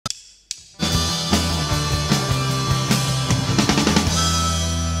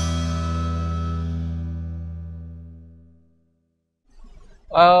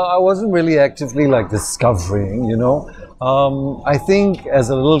I wasn't really actively like discovering, you know. I think as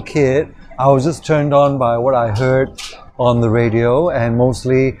a little kid, I was just turned on by what I heard on the radio, and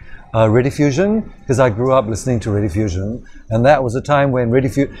mostly Rediffusion, because I grew up listening to Rediffusion, and that was a time when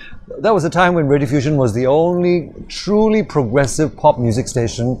Rediffusion was the only truly progressive pop music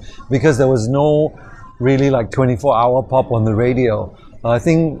station, because there was no really like 24-hour pop on the radio. I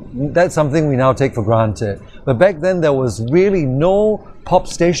think that's something we now take for granted. But back then there was really no pop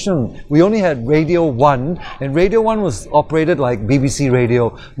station. We only had Radio 1, and Radio 1 was operated like BBC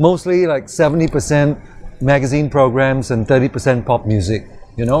Radio, mostly like 70% magazine programs and 30% pop music,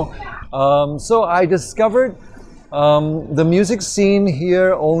 you know. So I discovered the music scene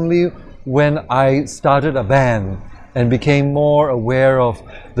here only when I started a band and became more aware of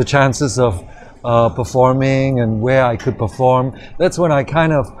the chances of performing and where I could perform. That's when I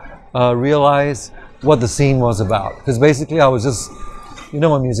kind of realized what the scene was about. Because basically I was just, you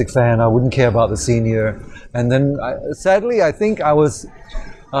know, a music fan. I wouldn't care about the scene here. And then sadly, I think I was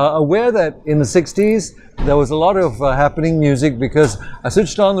aware that in the 60s there was a lot of happening music, because I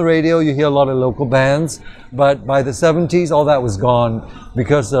switched on the radio, you hear a lot of local bands, but by the 70s all that was gone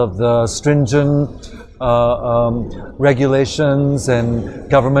because of the stringent regulations and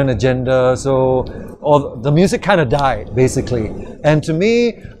government agenda. So the music kind of died, basically. And to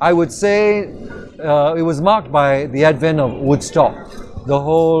me, I would say it was marked by the advent of Woodstock, the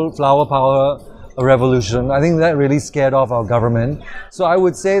whole flower power revolution. I think that really scared off our government. So I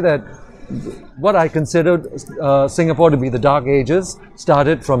would say that what I considered Singapore to be the dark ages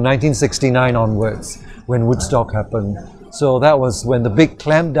started from 1969 onwards, when Woodstock happened. So that was when the big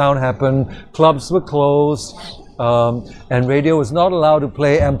clampdown happened, clubs were closed, and radio was not allowed to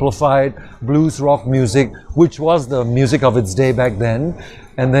play amplified blues rock music, which was the music of its day back then.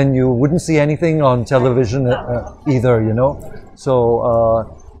 And then you wouldn't see anything on television either, you know.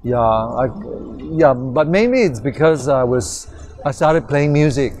 So but mainly it's because I started playing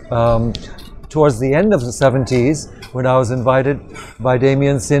music towards the end of the 70s, when I was invited by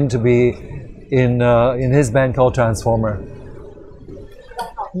Damien Sin to be in his band called Transformer.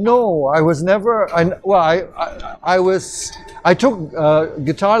 No, I was never. I took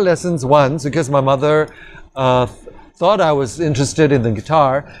guitar lessons once because my mother thought I was interested in the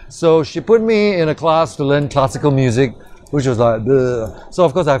guitar, so she put me in a class to learn classical music, which was like, ugh. So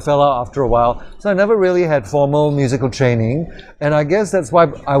of course I fell out after a while. So I never really had formal musical training, and I guess that's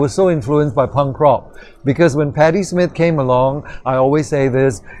why I was so influenced by punk rock. Because when Patti Smith came along, I always say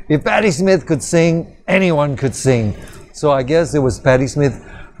this: if Patti Smith could sing, anyone could sing. So I guess it was Patti Smith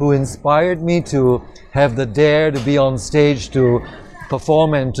who inspired me to have the dare to be on stage to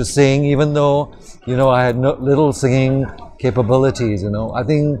perform and to sing, even though, you know, I had little singing capabilities. You know, I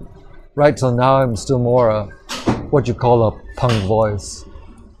think right till now I'm still more what you call a punk voice.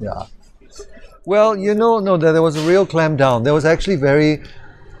 Yeah. Well, you know, no, there was a real clampdown. There was actually very,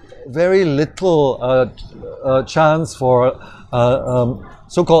 very little chance for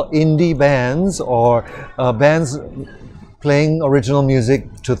so-called indie bands or bands playing original music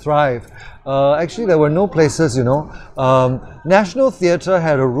to thrive. Actually, there were no places, you know. National Theatre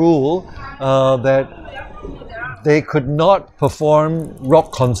had a rule that they could not perform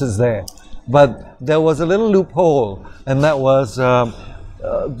rock concerts there. But there was a little loophole, and that was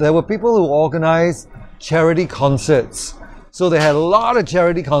there were people who organized charity concerts. So they had a lot of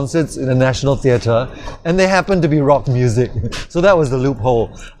charity concerts in the National Theatre, and they happened to be rock music. So that was the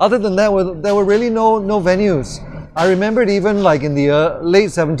loophole. Other than that, there were really no venues. I remembered even like in the late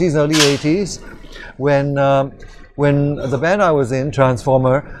 70s, early 80s, when the band I was in,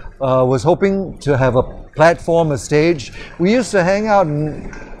 Transformer, was hoping to have a platform, a stage. We used to hang out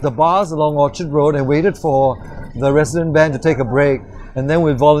in the bars along Orchard Road and waited for the resident band to take a break, and then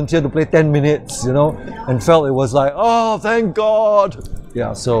we'd volunteer to play 10 minutes, you know, and felt it was like, oh, thank God.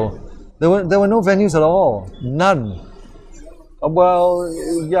 Yeah, so there were no venues at all, none. Well,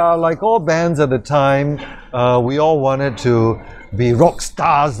 yeah, like all bands at the time, we all wanted to be rock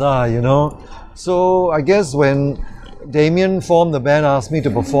stars, you know. So I guess when Damien formed the band, asked me to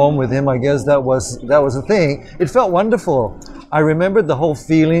perform with him, I guess that was a thing. It felt wonderful. I remembered the whole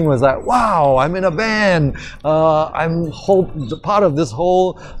feeling was like, wow, I'm in a band. I'm part of this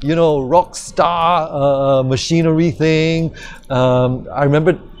whole, you know, rock star machinery thing. I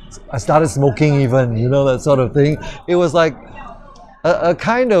remember I started smoking even, you know, that sort of thing. It was like a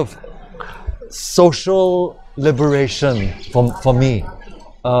kind of social liberation for me.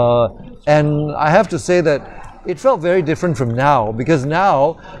 And I have to say that it felt very different from now, because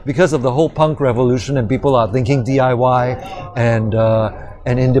now, because of the whole punk revolution and people are thinking DIY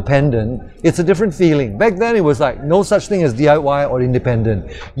and independent, it's a different feeling. Back then it was like no such thing as DIY or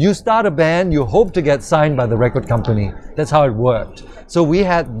independent. You start a band, you hope to get signed by the record company. That's how it worked. So we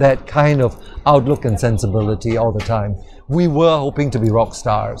had that kind of outlook and sensibility all the time. We were hoping to be rock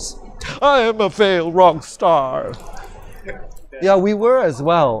stars. I am a failed rock star. Yeah, we were as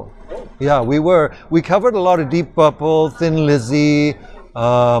well. Yeah, we were. We covered a lot of Deep Purple, Thin Lizzy.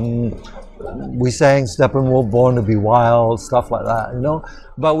 We sang Steppenwolf, Born to Be Wild, stuff like that, you know.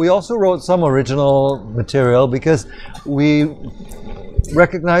 But we also wrote some original material because we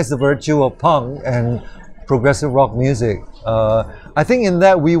recognized the virtue of punk and progressive rock music. I think in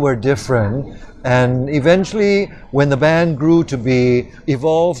that we were different, and eventually when the band grew to be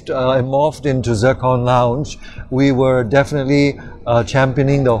evolved and morphed into Zircon Lounge, we were definitely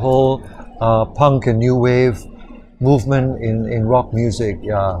championing the whole punk and new wave movement in rock music.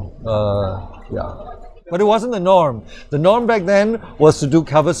 Yeah. But it wasn't the norm. The norm back then was to do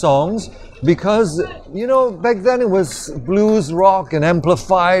cover songs because, you know, back then it was blues, rock, and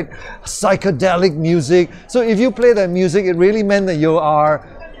amplified psychedelic music. So if you play that music, it really meant that you are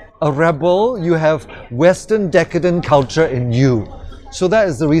a rebel. You have Western decadent culture in you. So that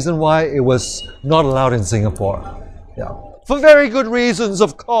is the reason why it was not allowed in Singapore. Yeah. For very good reasons,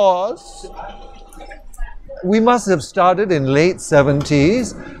 of course. We must have started in late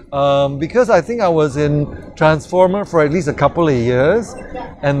 70s because I think I was in Transformer for at least a couple of years,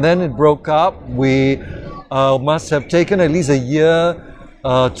 and then it broke up. We must have taken at least a year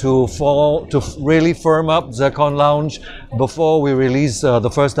to really firm up Zircon Lounge before we released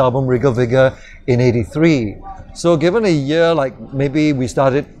the first album, Wriggle Vigor, in '83. So given a year, like maybe we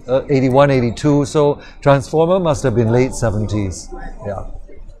started 81, 82, so Transformer must have been late 70s. Yeah.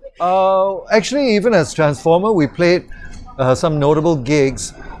 Actually, even as Transformer, we played some notable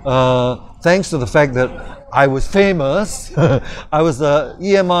gigs thanks to the fact that I was famous. I was the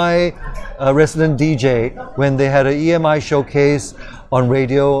EMI resident DJ when they had an EMI showcase on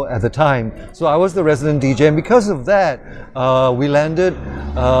radio at the time. So I was the resident DJ, and because of that, we landed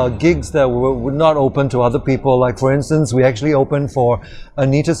gigs that were not open to other people. Like, for instance, we actually opened for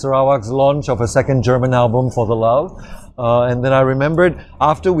Anita Sarawak's launch of her second German album, For the Love. And then I remembered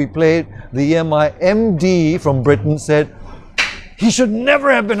after we played, the EMI MD from Britain said he should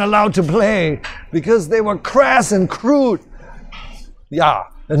never have been allowed to play because they were crass and crude. Yeah,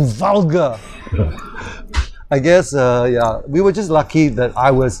 and vulgar. I guess, yeah, we were just lucky that I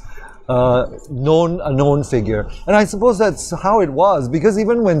was a known figure. And I suppose that's how it was, because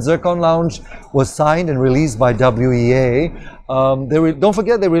even when Zircon Lounge was signed and released by WEA, don't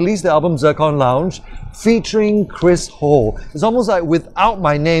forget they released the album Zircon Lounge featuring Chris Ho. It's almost like without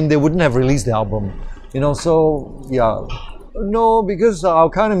my name, they wouldn't have released the album. You know, so yeah. No, because our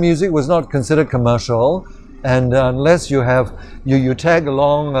kind of music was not considered commercial. And unless you have, you tag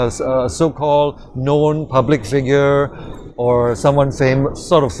along a so-called known public figure or someone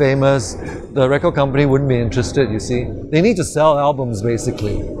sort of famous, the record company wouldn't be interested, you see. They need to sell albums,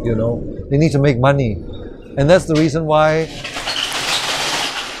 basically, you know. They need to make money. And that's the reason why...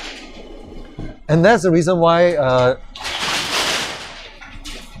 And that's the reason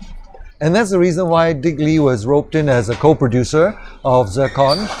why Dick Lee was roped in as a co-producer of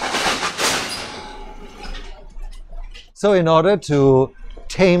Zircon. So in order to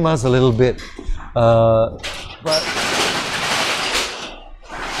tame us a little bit,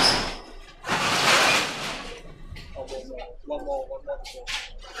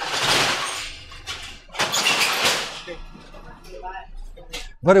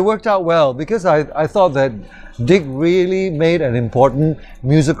 but it worked out well because I thought that Dick really made an important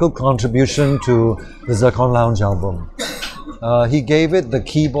musical contribution to the Zircon Lounge album. He gave it the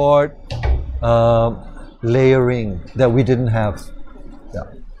keyboard layering that we didn't have. Yeah.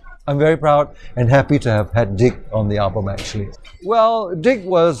 I'm very proud and happy to have had Dick on the album, actually. Well, Dick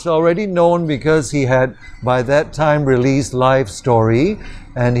was already known because he had by that time released Life Story,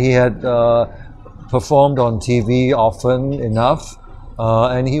 and he had performed on TV often enough,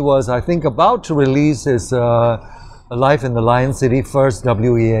 and he was, I think, about to release his Life in the Lion City first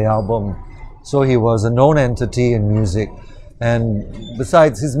WEA album. So he was a known entity in music, and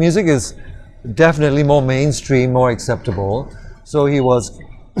besides, his music is definitely more mainstream, more acceptable. So he was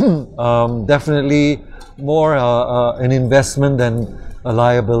definitely more an investment than a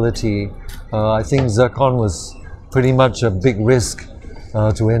liability. I think Zircon was pretty much a big risk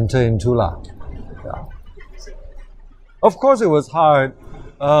to enter into. Yeah. Of course it was hard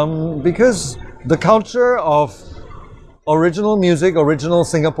because the culture of original music, original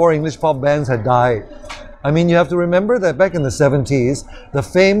Singapore English pop bands had died. I mean, you have to remember that back in the 70s, the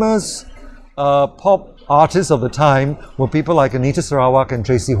famous pop artists of the time were people like Anita Sarawak and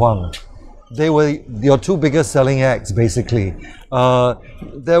Tracy Huang. They were your two biggest selling acts, basically.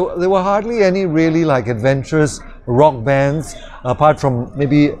 There were hardly any really like adventurous rock bands, apart from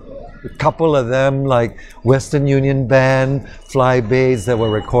maybe a couple of them, like Western Union Band, Fly Bass, that were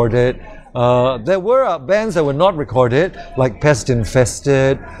recorded. There were bands that were not recorded, like Pest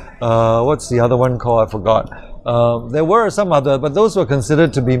Infested. What's the other one called? I forgot. There were some other, but those were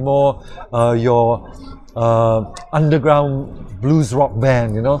considered to be more your underground blues rock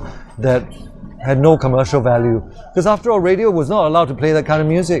band, you know, that had no commercial value. Because after all, radio was not allowed to play that kind of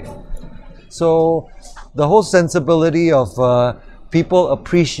music. So the whole sensibility of people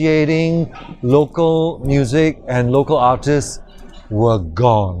appreciating local music and local artists were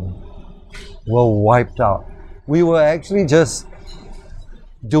gone, were wiped out. We were actually just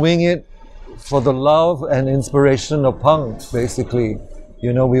doing it for the love and inspiration of punk, basically.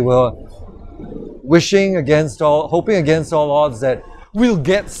 You know, we were hoping against all odds that we'll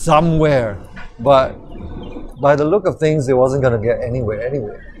get somewhere, but by the look of things, it wasn't going to get anywhere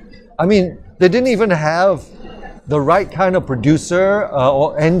anyway. I mean, they didn't even have the right kind of producer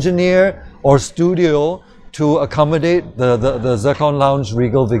or engineer or studio to accommodate the Zircon Lounge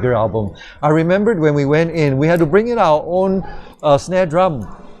Regal Vigor album. I remembered when we went in, we had to bring in our own snare drum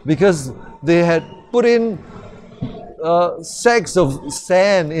because they had put in sacks of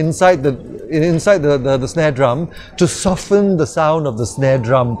sand inside the snare drum to soften the sound of the snare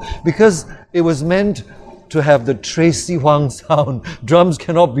drum, because it was meant to have the Tracy Huang sound. Drums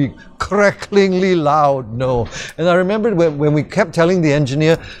cannot be cracklingly loud, no. And I remember when we kept telling the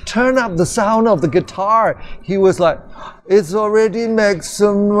engineer, turn up the sound of the guitar, he was like, it's already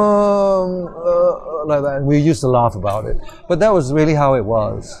maximum, like that. And we used to laugh about it. But that was really how it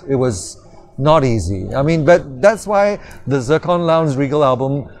was. It was not easy. I mean, but that's why the Zircon Lounge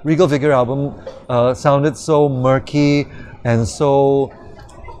Regal Vigor album sounded so murky and so,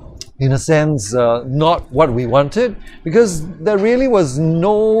 in a sense, not what we wanted, because there really was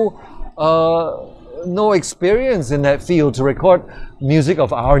no experience in that field to record music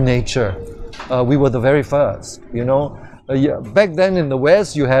of our nature. We were the very first, you know. Back then in the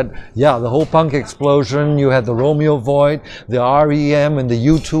West, you had, the whole punk explosion, you had the Romeo Void, the REM and the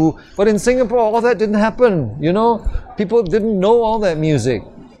U2, but in Singapore, all that didn't happen, you know. People didn't know all that music.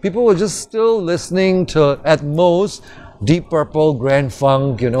 People were just still listening to, at most, Deep Purple, Grand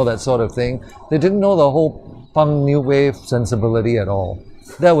Funk, you know, that sort of thing. They didn't know the whole punk new wave sensibility at all.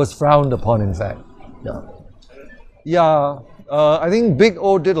 That was frowned upon, in fact. I think Big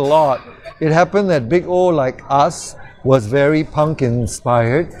O did a lot. It happened that Big O, like us, was very punk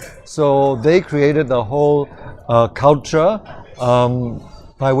inspired, so they created the whole culture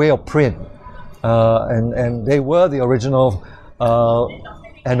by way of print, and they were the original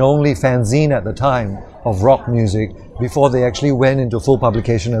and only fanzine at the time of rock music before they actually went into full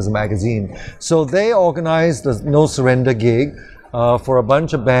publication as a magazine. So they organized the No Surrender gig for a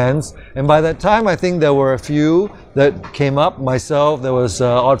bunch of bands, and by that time I think there were a few that came up. Myself, there was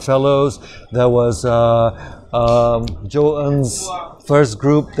Oddfellows, there was Joe Eun's first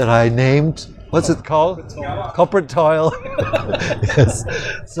group that I named. What's it called? Corporate Toil. Yes.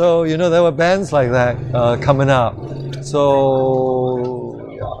 So, you know, there were bands like that coming up. So,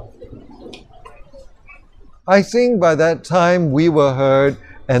 I think by that time we were heard,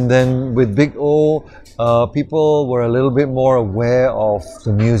 and then with Big O, people were a little bit more aware of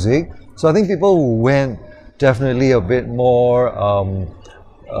the music. So I think people went definitely a bit more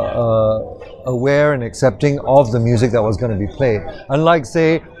aware and accepting of the music that was going to be played. Unlike,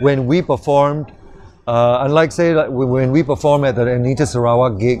 say, when we performed, when we performed at the Anita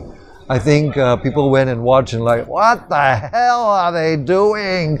Sarawak gig, I think people went and watched and like, what the hell are they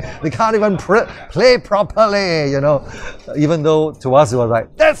doing? They can't even play properly, you know. Even though to us it was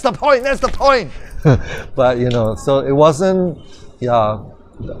like, that's the point, that's the point. But, you know, so it wasn't,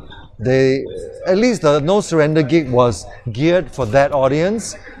 at least the No Surrender gig was geared for that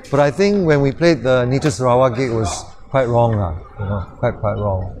audience. But I think when we played the Anita Sarawak gig, it was quite wrong, you know, quite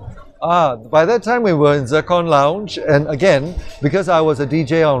wrong. By that time we were in Zircon Lounge, and again, because I was a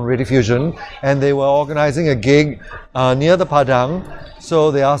DJ on Rediffusion, and they were organizing a gig near the Padang, so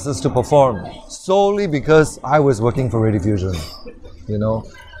they asked us to perform, solely because I was working for Rediffusion, you know.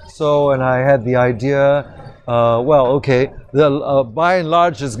 So, and I had the idea, by and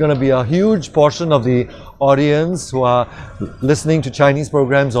large, there's going to be a huge portion of the audience who are listening to Chinese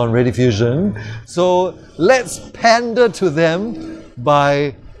programs on Rediffusion. So let's pander to them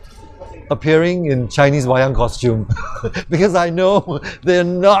by appearing in Chinese wayang costume, because I know they're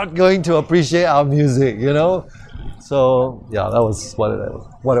not going to appreciate our music, you know. So yeah, that was what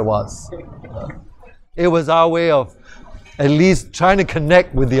it was. It was our way of at least trying to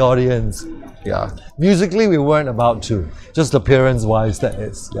connect with the audience. Yeah. Musically, we weren't about to. Just appearance-wise, that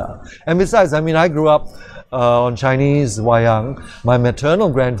is. Yeah. And besides, I mean, I grew up on Chinese wayang. My maternal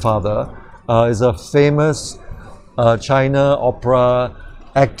grandfather is a famous China opera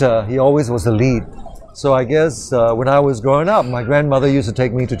actor. He always was the lead. So I guess when I was growing up, my grandmother used to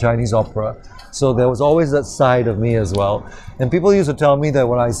take me to Chinese opera. So there was always that side of me as well. And people used to tell me that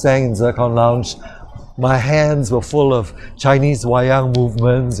when I sang in Zircon Lounge, my hands were full of Chinese wayang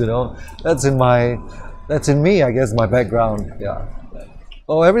movements, you know. That's in me, I guess, my background, yeah.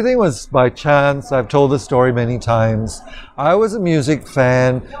 Oh, everything was by chance. I've told this story many times. I was a music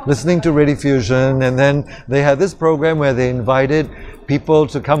fan, listening to Rediffusion, and then they had this program where they invited people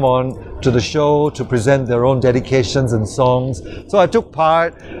to come on to the show to present their own dedications and songs. So I took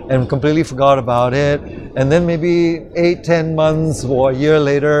part and completely forgot about it. And then maybe 8-10 months or a year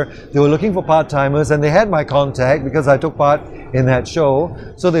later, they were looking for part-timers, and they had my contact because I took part in that show.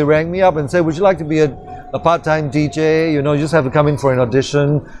 So they rang me up and said, would you like to be a part-time DJ? You know, you just have to come in for an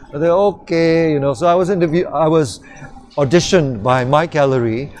audition. And they're okay, you know. So I was auditioned by my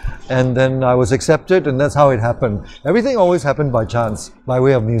gallery, and then I was accepted, and that's how it happened. Everything always happened by chance, by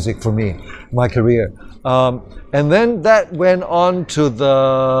way of music for me, my career. And then that went on to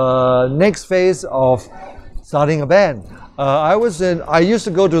the next phase of starting a band. I used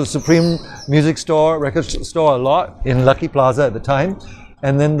to go to the Supreme Music Store, record store a lot in Lucky Plaza at the time.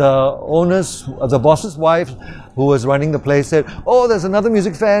 And then the boss's wife, who was running the place, said, oh, there's another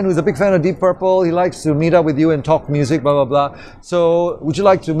music fan who's a big fan of Deep Purple. He likes to meet up with you and talk music, blah, blah, blah. So would you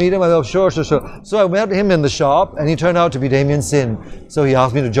like to meet him? I said, sure, sure, sure. So I met him in the shop, and he turned out to be Damien Sin. So he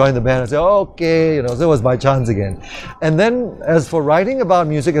asked me to join the band. I said, oh, okay, you know, so it was by chance again. And then as for writing about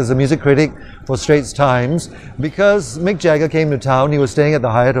music as a music critic for Straits Times, because Mick Jagger came to town, he was staying at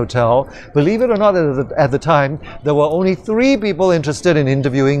the Hyatt Hotel. Believe it or not, at the time, there were only 3 people interested in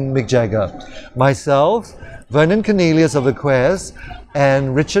interviewing Mick Jagger. Myself, Vernon Cornelius of the Quest,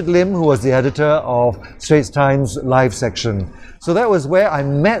 and Richard Lim, who was the editor of Straits Times Live section. So that was where I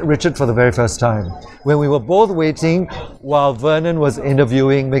met Richard for the very first time, when we were both waiting while Vernon was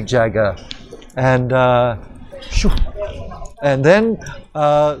interviewing Mick Jagger. And then,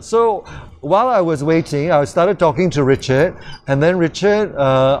 so while I was waiting, I started talking to Richard, and then Richard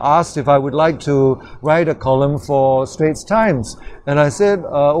asked if I would like to write a column for Straits Times. And I said,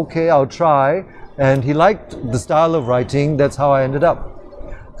 okay, I'll try. And he liked the style of writing. That's how I ended up.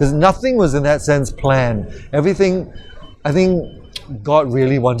 Because nothing was in that sense planned. Everything, I think God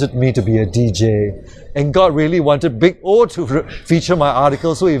really wanted me to be a DJ. And God really wanted Big O to feature my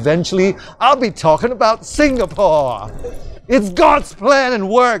article. So eventually, I'll be talking about Singapore. It's God's plan and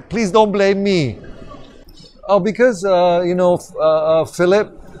work. Please don't blame me. Oh, because,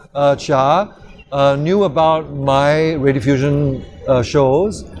 Philip Chia knew about my Rediffusion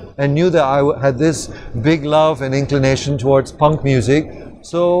shows, and knew that I had this big love and inclination towards punk music.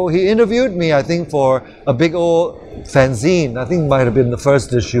 So he interviewed me, I think, for a Big O fanzine. I think it might have been the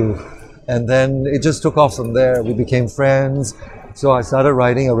first issue. And then it just took off from there. We became friends. So I started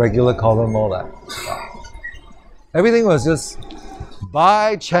writing a regular column, all that. Everything was just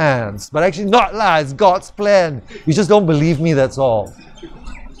by chance. But actually not lah, it's God's plan. You just don't believe me, that's all.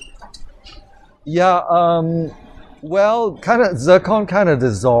 Yeah, well, Zircon kind of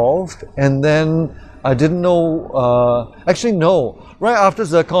dissolved, and then I didn't know, actually no, right after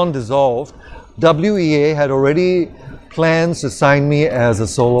Zircon dissolved, WEA had already plans to sign me as a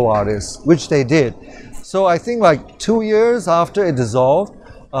solo artist, which they did. So I think like 2 years after it dissolved,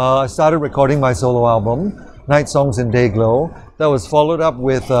 I started recording my solo album, Night Songs in Day Glow. That was followed up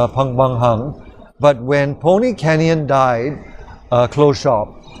with Pang Bang Hung. But when Pony Canyon died, closed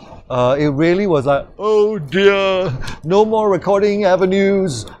shop. It really was like, oh dear, no more recording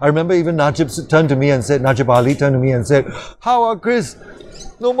avenues. I remember even Najib turned to me and said, Najib Ali turned to me and said, how Chris,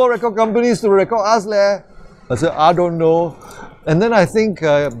 no more record companies to record us leh. I said, I don't know. And then I think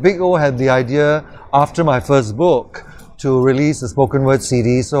Big O had the idea after my first book to release a spoken word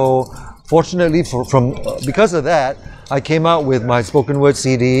CD. So fortunately because of that, I came out with my spoken word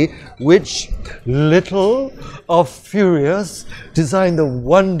CD, which Little of Furious designed a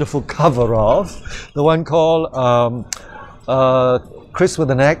wonderful cover of, the one called Chris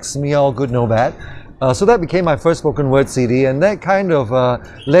with an X, Me All Good No Bad. So that became my first spoken word CD, and that kind of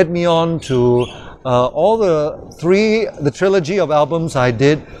led me on to all the trilogy of albums I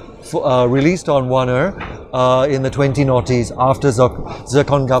did released on Warner in the 20noughties after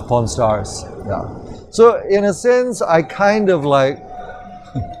Zircon Gov on Starz. Yeah. So in a sense, I kind of like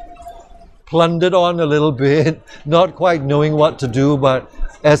plundered on a little bit, not quite knowing what to do, but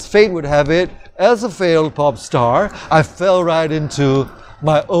as fate would have it, as a failed pop star, I fell right into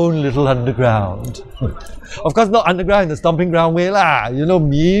my own little underground. Of course, not underground in the stomping ground way lah. You know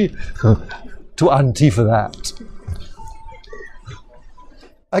me, too auntie for that.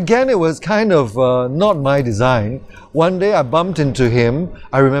 Again, it was kind of not my design. One day I bumped into him.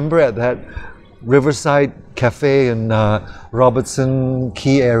 I remember at that Riverside Cafe in Robertson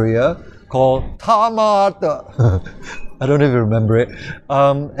Quay area called Tamata. I don't even remember it.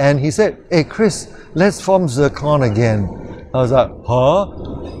 And he said, "Hey Chris, let's form Zircon again." I was like, huh?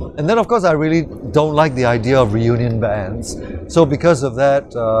 And then of course I really don't like the idea of reunion bands. So because of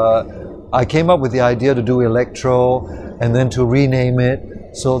that, I came up with the idea to do electro and then to rename it.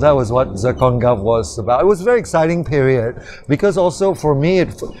 So that was what Zircon Gov was about. It was a very exciting period because also for me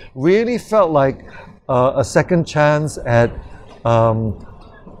it really felt like a second chance at I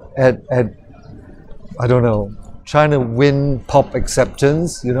don't know, trying to win pop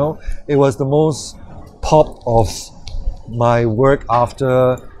acceptance. You know, it was the most pop of my work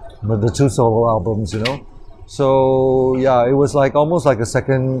after the two solo albums. You know, so yeah, it was like almost like a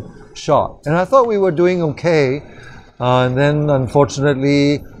second shot, and I thought we were doing okay. And then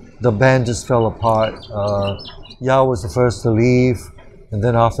unfortunately the band just fell apart. Yao was the first to leave, and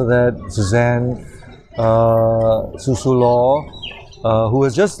then after that Suzanne Susu Law, who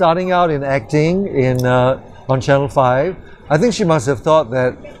was just starting out in acting on Channel 5. I think she must have thought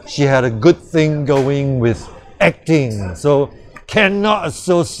that she had a good thing going with acting, so cannot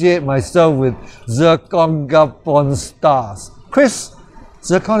associate myself with Zircon Gov on Starz. Chris,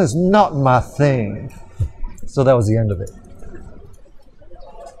 Zircon is not my thing. So that was the end of it.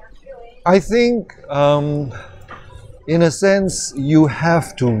 I think, in a sense, you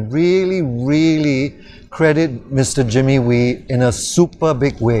have to really, really credit Mr. Jimmy Wee in a super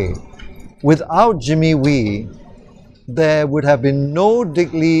big way. Without Jimmy Wee, there would have been no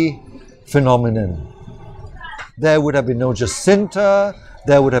Dick Lee phenomenon. There would have been no Jacinta,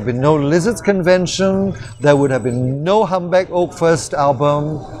 there would have been no Lizards Convention, there would have been no Humpback Oak first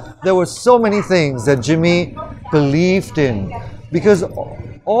album. There were so many things that Jimmy believed in because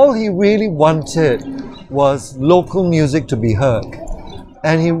all he really wanted was local music to be heard.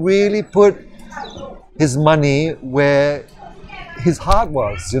 And he really put his money where his heart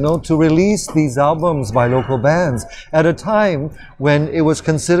was, you know, to release these albums by local bands at a time when it was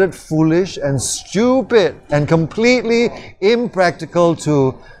considered foolish and stupid and completely impractical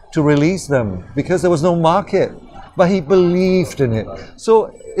to release them because there was no market. But he believed in it.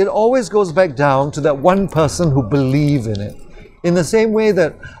 So it always goes back down to that one person who believed in it. In the same way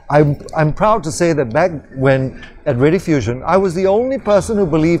that I'm proud to say that back when at Rediffusion, I was the only person who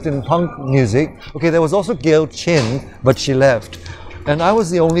believed in punk music. Okay, there was also Gail Chin, but she left. And I was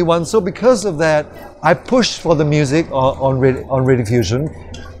the only one. So because of that, I pushed for the music on Rediffusion.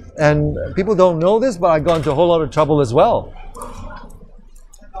 And people don't know this, but I got into a whole lot of trouble as well.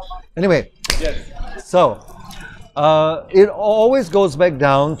 Anyway, so it always goes back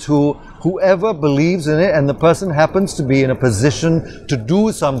down to whoever believes in it and the person happens to be in a position to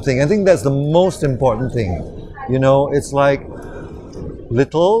do something. I think that's the most important thing. You know, it's like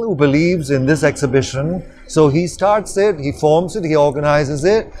Little, who believes in this exhibition, so he starts it, he forms it, he organizes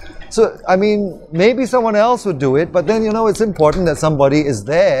it. So, I mean, maybe someone else would do it, but then, you know, it's important that somebody is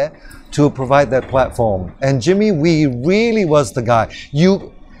there to provide that platform. And Jimmy Wee really was the guy.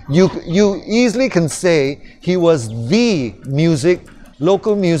 You easily can say he was the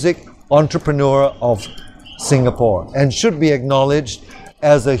local music entrepreneur of Singapore and should be acknowledged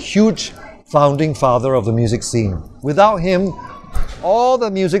as a huge founding father of the music scene. Without him, all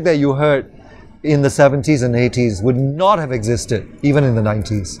the music that you heard in the 70s and 80s would not have existed, even in the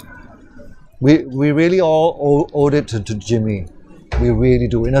 90s. We really all owed it to Jimmy. We really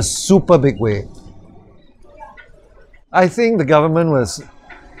do, in a super big way. I think the government was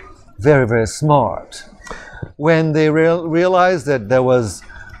very, very smart when they realized that there was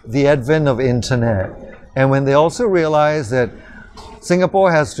the advent of internet, and when they also realized that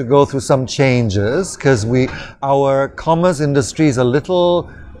Singapore has to go through some changes because our commerce industry is a little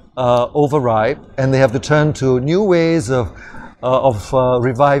overripe, and they have to turn to new ways of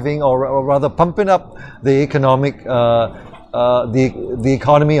reviving or rather pumping up the economic the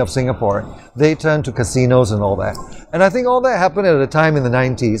economy of Singapore. They turned to casinos and all that. And I think all that happened at a time in the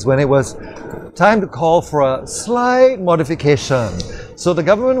 90s when it was time to call for a slight modification. So the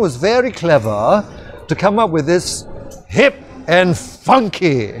government was very clever to come up with this hip and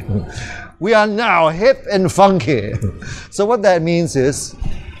funky. We are now hip and funky. So what that means is,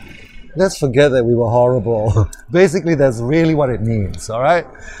 let's forget that we were horrible. Basically, that's really what it means, all right?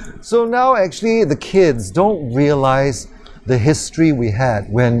 So now actually the kids don't realize the history we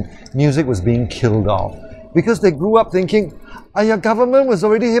had when music was being killed off. Because they grew up thinking, your government was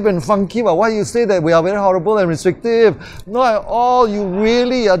already hip and funky, but why you say that we are very horrible and restrictive? Not at all, you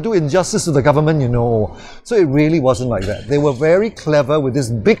really do injustice to the government, you know. So it really wasn't like that. They were very clever with this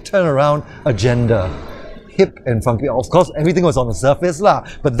big turnaround agenda. Hip and funky. Of course, everything was on the surface lah,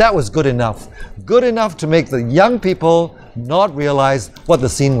 but that was good enough. Good enough to make the young people not realize what the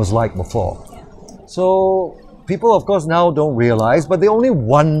scene was like before. So people, of course, now don't realize, but they only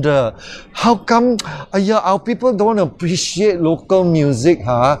wonder, how come our people don't appreciate local music,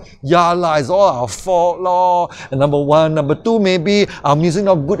 huh? Yeah lah, it's all our fault lah. And number one. Number two, maybe our music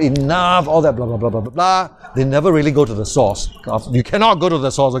not good enough, all that blah, blah, blah, blah, blah, blah. They never really go to the source. You cannot go to the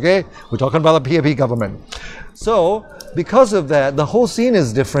source, okay? We're talking about the PAP government. So, because of that, the whole scene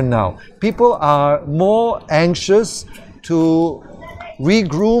is different now. People are more anxious to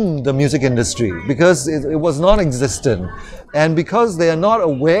regroom the music industry because it was non-existent, and because they are not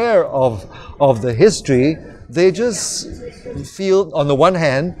aware of the history, they just feel on the one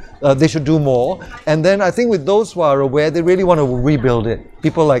hand they should do more, and then I think with those who are aware, they really want to rebuild it.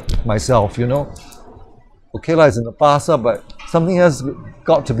 People like myself, you know, okay lah, it's in the past, but something has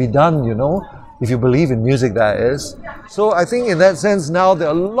got to be done, you know, if you believe in music, that is. So I think in that sense now there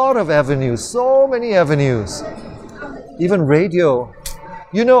are a lot of avenues, so many avenues, even radio.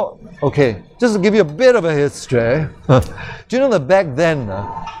 You know, okay, just to give you a bit of a history, do you know that back then,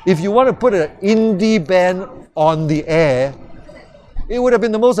 if you want to put an indie band on the air, it would have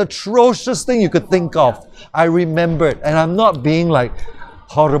been the most atrocious thing you could think of. I remember it, and I'm not being like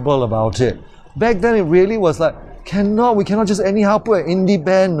horrible about it. Back then it really was like, we cannot just anyhow put an indie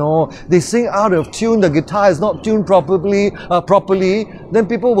band, no. They sing out of tune, the guitar is not tuned properly, then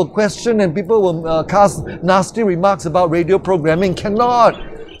people will question and people will cast nasty remarks about radio programming. Cannot.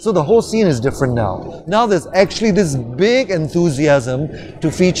 So the whole scene is different now. Now there's actually this big enthusiasm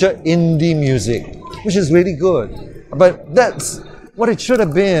to feature indie music, which is really good. But that's what it should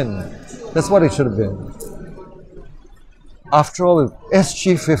have been. That's what it should have been. After all,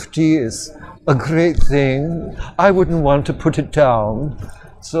 SG50 is a great thing. I wouldn't want to put it down.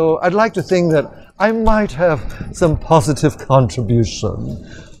 So I'd like to think that I might have some positive contribution.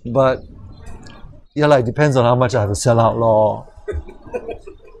 But yeah, like, it depends on how much I have to sell out law.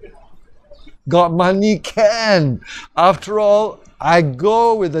 Got money, can. After all, I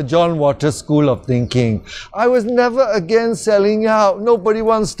go with the John Waters school of thinking. I was never against selling out. Nobody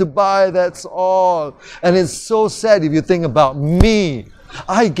wants to buy, that's all. And it's so sad if you think about me.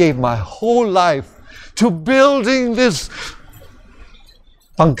 I gave my whole life to building this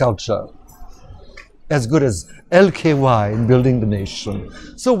punk culture, as good as LKY in building the nation.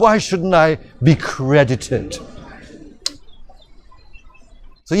 So why shouldn't I be credited?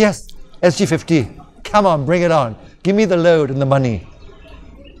 So yes, SG50, come on, bring it on. Give me the load and the money.